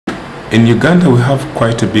In Uganda, we have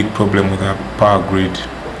quite a big problem with our power grid,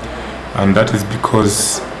 and that is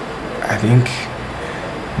because I think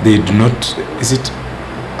they do not, is it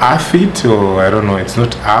earth it, or I don't know, it's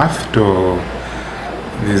not earthed, or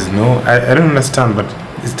there's no, I don't understand, but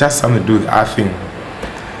it has something to do with earthing.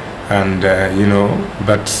 And you know,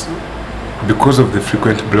 but because of the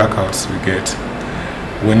frequent blackouts we get,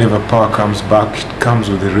 whenever power comes back, it comes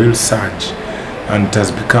with a real surge, and it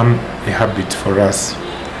has become a habit for us.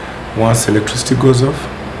 Once electricity goes off,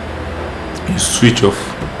 you switch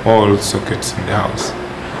off all sockets in the house,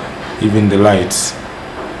 even the lights,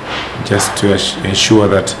 just to ensure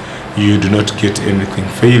that you do not get anything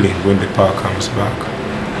failing when the power comes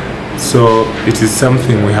back. So it is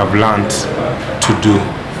something we have learned to do,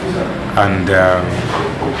 and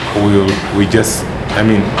we just, I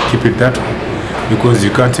mean, keep it that way, because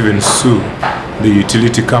you can't even sue the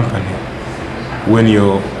utility company when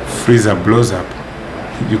your freezer blows up.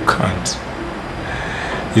 You can't,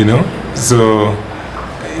 you know. So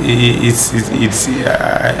it's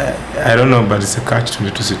I don't know, but it's a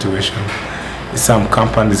catch-22 situation. Some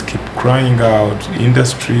companies keep crying out,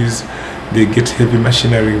 industries, they get heavy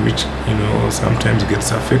machinery which, you know, sometimes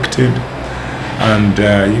gets affected, and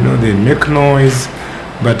you know, they make noise,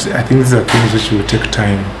 but I think these are things which will take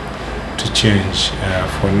time to change.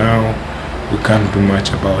 For now, we can't do much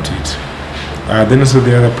about it. Then also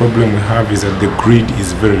the other problem we have is that the grid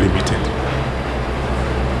is very limited.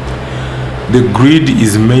 The grid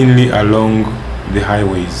is mainly along the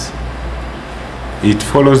highways. It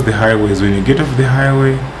follows the highways. When you get off the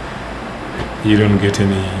highway, you don't get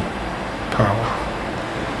any power.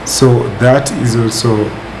 So that is also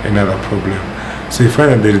another problem. So you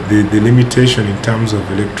find that the limitation in terms of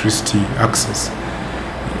electricity access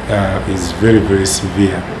is very, very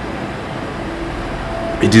severe.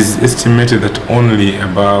 It is estimated that only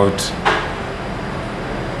about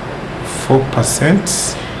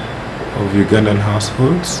 4% of Ugandan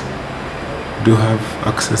households do have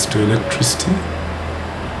access to electricity.